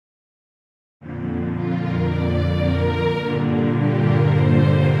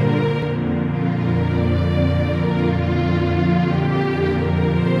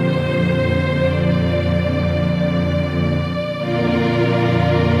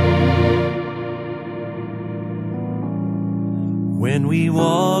we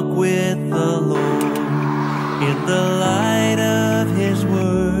walk with the Lord in the light of His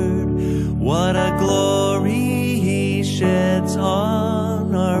word. What a glory He sheds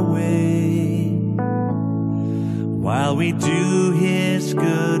on our way. While we do His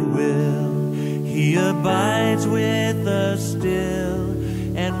good will, He abides with us still,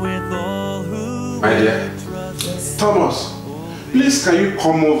 and with all who My dear, Thomas, please can you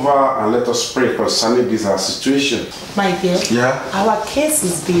come over and let us pray concerning this our situation? My dear, yeah? Our case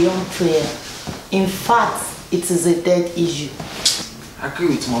is beyond prayer. In fact, it is a dead issue. I agree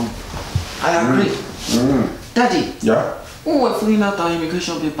with Mom. I agree. Daddy, yeah? when we were filling out our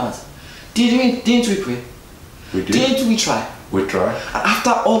immigration papers, didn't we pray? We did. Didn't we try? We tried.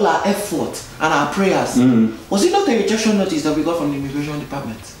 After all our effort and our prayers, was it not a rejection notice that we got from the immigration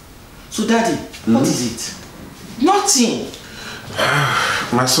department? So Daddy, what is it? Nothing.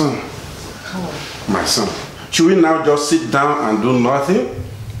 My son. My son. Should we now just sit down and do nothing?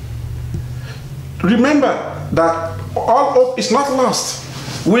 Remember that all hope is not lost.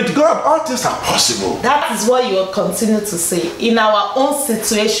 With God, all things are possible. That is what you will continue to say. In our own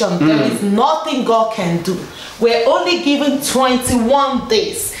situation, there is nothing God can do. We're only given 21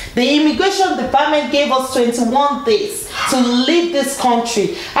 days. The immigration department gave us 21 days to leave this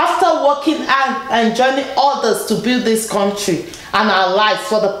country after working and joining others to build this country and our lives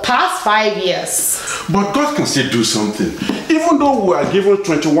for the past 5 years. But God can still do something. Even though we are given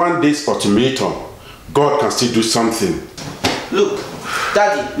 21 days ultimatum, God can still do something. Look,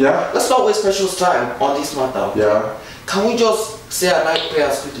 Daddy, yeah? Let's not waste precious time on this matter. Okay? Yeah. Can we just say our night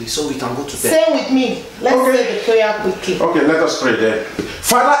prayers quickly so we can go to bed? Stay with me. Let's say the prayer quickly. Okay, let us pray then.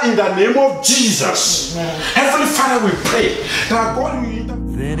 Father, in the name of Jesus, Heavenly Father, we pray that God will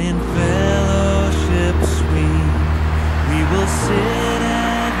intervene. Then in fellowship sweet, we will sit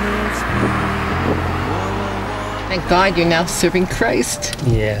at His feet. Thank God you're now serving Christ.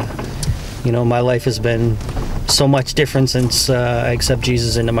 Yeah. You know, my life has been so much different since I accept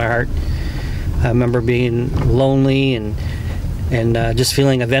Jesus into my heart. I remember being lonely and just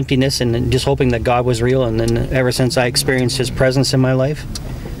feeling of emptiness and just hoping that God was real. And then ever since I experienced His presence in my life,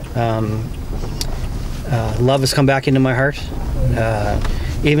 love has come back into my heart.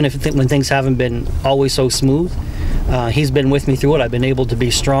 Even when things haven't been always so smooth, He's been with me through it. I've been able to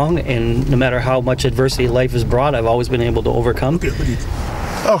be strong, and no matter how much adversity life has brought, I've always been able to overcome.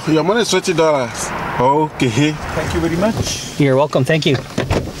 Oh, your money is $20. Okay. Thank you very much. You're welcome. Thank you.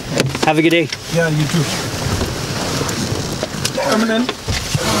 Have a good day. Yeah, you too. Come in.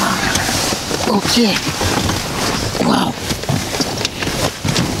 Okay. Wow.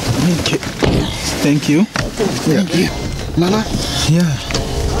 Okay. Thank you. Thank you. Nana? Yeah.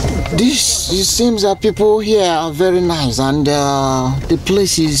 It seems that people here are very nice and the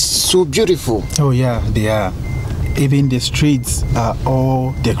place is so beautiful. Oh yeah, they are. Even the streets are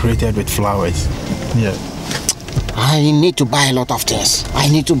all decorated with flowers. Yeah. I need to buy a lot of things. I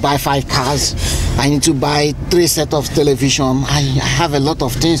need to buy 5 cars. I need to buy 3 sets of television. I have a lot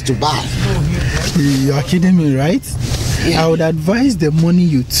of things to buy. You are kidding me, right? Yeah. I would advise the money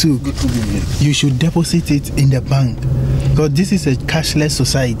you took, you should deposit it in the bank. Because this is a cashless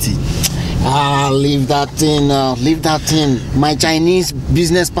society. Leave that thing. Leave that thing. My Chinese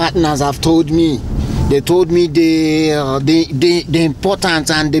business partners have told me. They told me the importance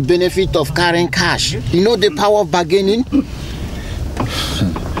and the benefit of carrying cash. You know the power of bargaining?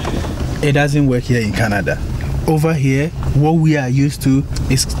 It doesn't work here in Canada. Over here, what we are used to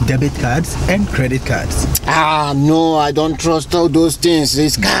is debit cards and credit cards. No, I don't trust all those things.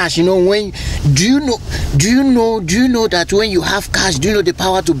 It's cash. You know, do you know that when you have cash, do you know the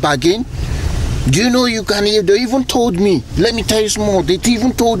power to bargain? Do you know you can? They even told me. Let me tell you some more. They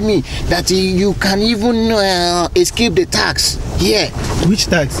even told me that you can even escape the tax. Yeah. Which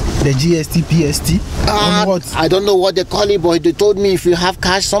tax? The GST, PST? On what? I don't know what they call it, but they told me if you have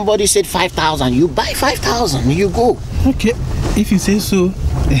cash, somebody said 5,000. You buy 5,000. You go. Okay. If you say so,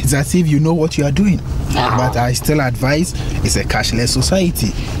 it's as if you know what you are doing. But I still advise it's a cashless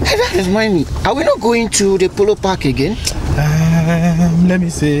society. Hey, that reminds me. Are we not going to the Polo Park again? Let me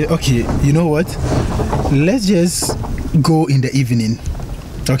say, okay, you know what? Let's just go in the evening,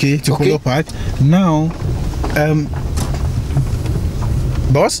 okay, to Polo Park. Now,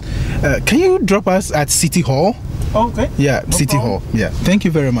 boss, can you drop us at City Hall? Okay. Yeah, No City problem. Hall. Yeah, thank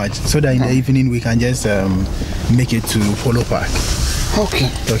you very much. So that in the evening we can just make it to Polo Park. Okay.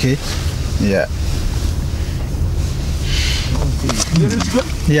 Okay. Yeah. This is good.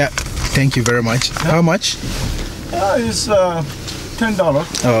 Yeah. Thank you very much. How much? It's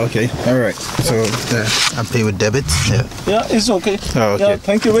 $10. Oh, okay. All right. So I'm paying with debit. Yeah. Yeah, it's okay. Oh, okay. Yeah,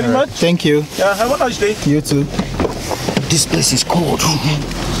 thank you very All right. much. Thank you. Yeah, have a nice day. You too. this place is cold.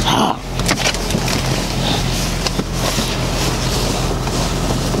 Ah.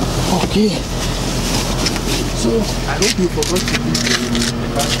 Okay. So I hope you forgot to do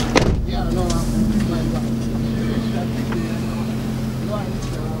the yeah, no,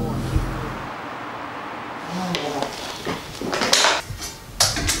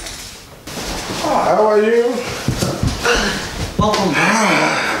 How are you? Welcome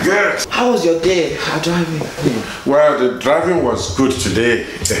back. Good. How was your day driving? Well, the driving was good today.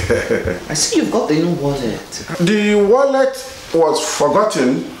 I see you've got the new wallet. The wallet was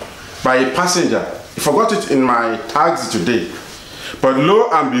forgotten by a passenger. He forgot it in my taxi today. But lo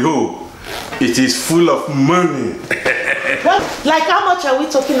and behold, it is full of money. What? Like how much are we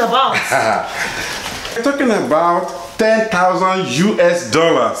talking about? We're talking about 10,000 US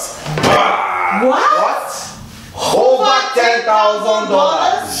dollars. What? Over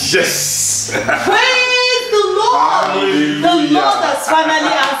 $10,000? Yes. Praise the Lord! Hallelujah. The Lord has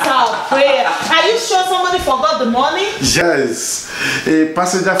finally answered our prayer. Are you sure somebody forgot the money? Yes. A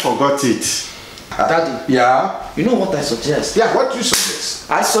passenger forgot it. Daddy, Yeah? you know what I suggest? Yeah, what do you suggest?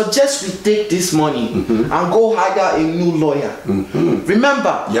 I suggest we take this money and go hire a new lawyer.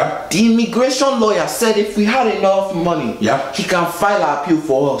 Remember, Yeah. the immigration lawyer said if we had enough money, Yeah. he can file an appeal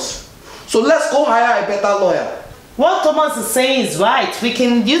for us. So let's go hire a better lawyer. What Thomas is saying is right. We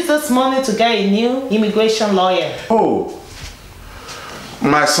can use this money to get a new immigration lawyer. Oh,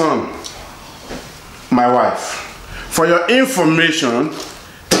 my son, my wife, for your information,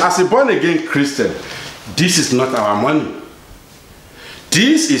 as a born-again Christian, this is not our money.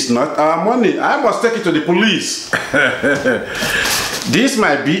 This is not our money. I must take it to the police. This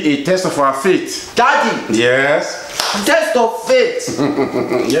might be a test of our faith. Daddy, Yes. test of faith.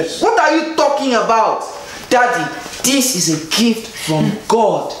 Yes. What are you talking about? Daddy, this is a gift from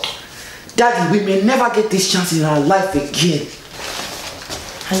God. Daddy, we may never get this chance in our life again.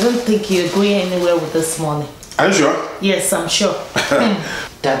 I don't think you're going anywhere with this money. Are you sure? Yes, I'm sure.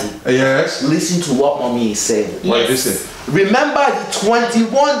 Daddy, Yes. listen to what mommy is saying. What did you Yes. say? Remember the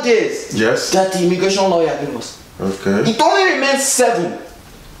 21 days Yes. that the immigration lawyer gave us. Okay. It only remains 7.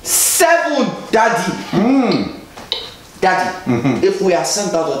 7, Daddy. Daddy, if we are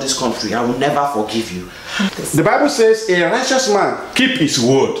sent out of this country, I will never forgive you. The Bible says a righteous man keep his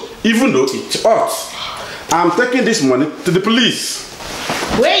word, even though it hurts. I'm taking this money to the police.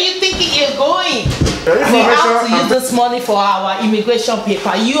 Where are you thinking you're going? Your We have to information, use this money for our immigration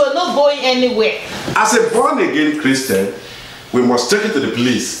paper. You are not going anywhere. as a born-again Christian, we must take it to the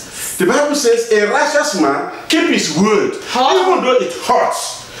police. The Bible says a righteous man keep his word, even though it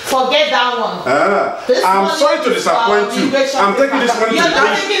hurts. Forget that one. This I'm money sorry to is for our disappoint you. immigration I'm taking paper. this money to You're the not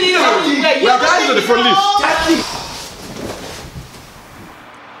police. taking it anywhere. We You're are not going to the taking it police. home.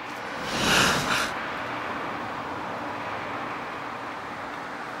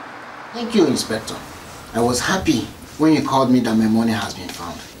 Thank you, Inspector. I was happy when you called me that my money has been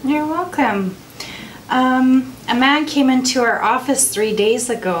found. You're welcome. A man came into our office 3 days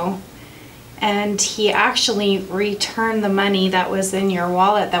ago and he actually returned the money that was in your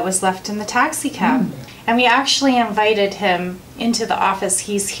wallet that was left in the taxi cab. And we actually invited him into the office.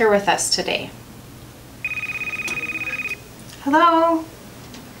 He's here with us today. Hello?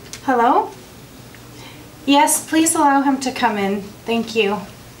 Hello? Yes, please allow him to come in. Thank you.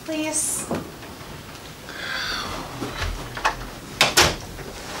 Please.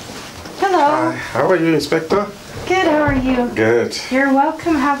 Hello. How are you, Inspector? Good, how are you? Good. You're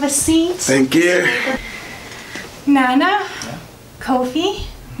welcome. Have a seat. Thank you. Nana, Kofi,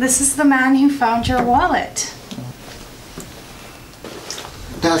 this is the man who found your wallet.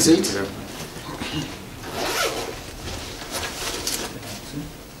 That's it?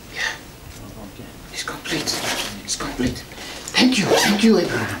 It's complete. It's complete. Thank you,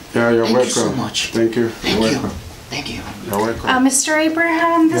 Abraham. Yeah, you're Thank welcome. you so much. Thank you. Thank You're you. welcome. Thank you. You're welcome. Mr.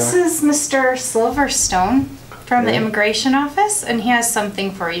 Abraham, this is Mr. Silverstone from the immigration office, and he has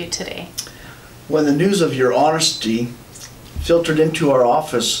something for you today. When the news of your honesty filtered into our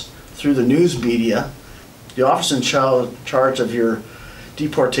office through the news media, the officer in charge of your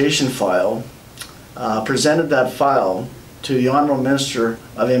deportation file presented that file to the Honorable Minister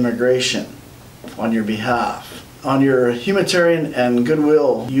of Immigration on your behalf. On your humanitarian and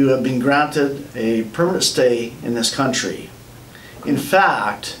goodwill, you have been granted a permanent stay in this country. In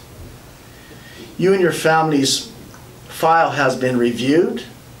fact, you and your family's file has been reviewed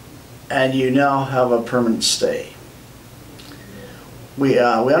and you now have a permanent stay. We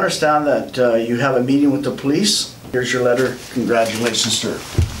understand that you have a meeting with the police. Here's your letter. Congratulations, sir.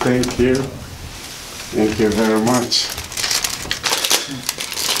 Thank you. Thank you very much.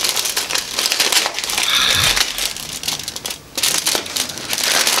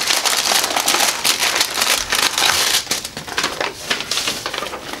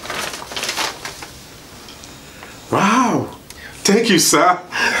 Thank you, sir.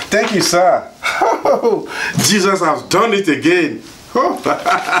 Thank you, sir. Jesus has done it again.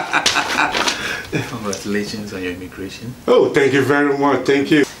 Congratulations on your immigration. Oh, thank you very much.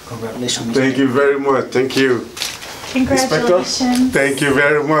 Thank you. Congratulations. Thank you very much. Thank you. Congratulations. Inspector, thank you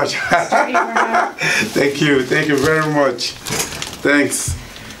very much. Thank you. Thank you very much. Thanks.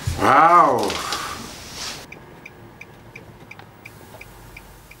 Wow.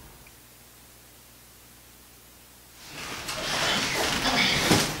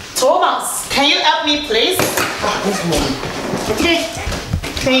 Thomas, can you help me, please? Okay.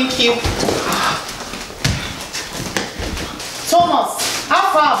 Thank you. Thomas,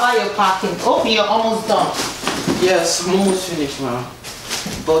 how far about your parking? Hope you're almost done. Yes, I'm almost finished, ma.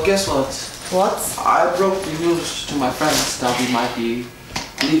 But guess what? What? I broke the news to my friends that we might be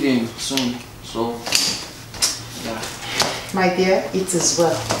leaving soon. So, yeah. My dear, it is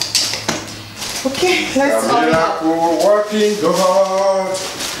well. Okay, let's A miracle working God.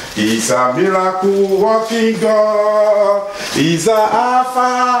 He's a miracle working God. He's a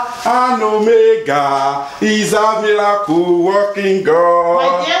Alpha and Omega. He's a miracle working God.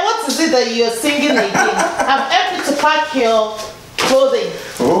 My dear, what is it that you're singing again? I'm happy to pack your clothing.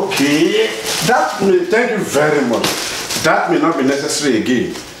 Okay, thank you very much. That may not be necessary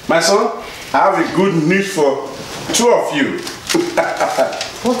again. My son, I have a good news for two of you.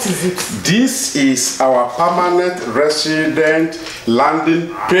 What is it? This is our permanent resident landing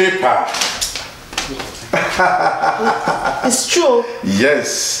paper. It's true.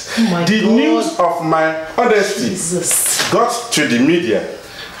 Yes. Oh my the God. news of my honesty Jesus. got to the media,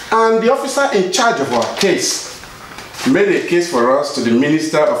 and the officer in charge of our case made a case for us to the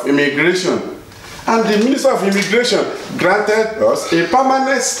Minister of Immigration. And the Minister of Immigration granted us a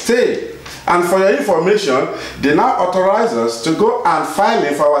permanent stay. And for your information, they now authorize us to go and file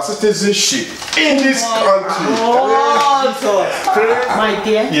for our citizenship in this country. My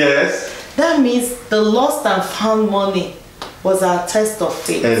dear. Yes. That means the lost and found money was our test of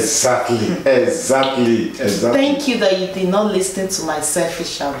faith. Exactly. Thank you that you did not listen to my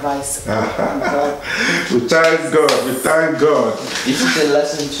selfish advice. We thank God. We thank God. This is a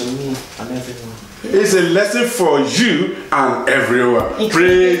lesson to me and everyone. It's a lesson for you and everyone.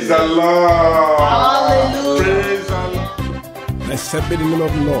 Praise the Lord. Hallelujah. Praise the Lord. Blessed be the name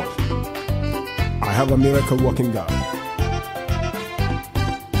of the Lord. I have a miracle working God.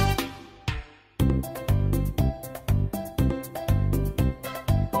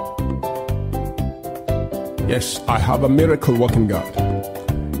 Yes, I have a miracle working God.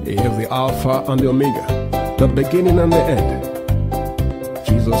 He is the Alpha and the Omega, the beginning and the end.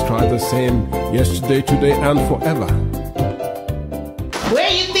 Jesus Christ the same yesterday, today, and forever. Where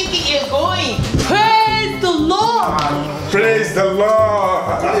are you thinking you're going? Praise the Lord. Praise the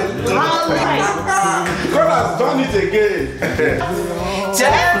Lord. Hallelujah. God has done it again.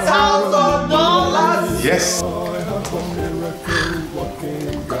 $10,000. Yes.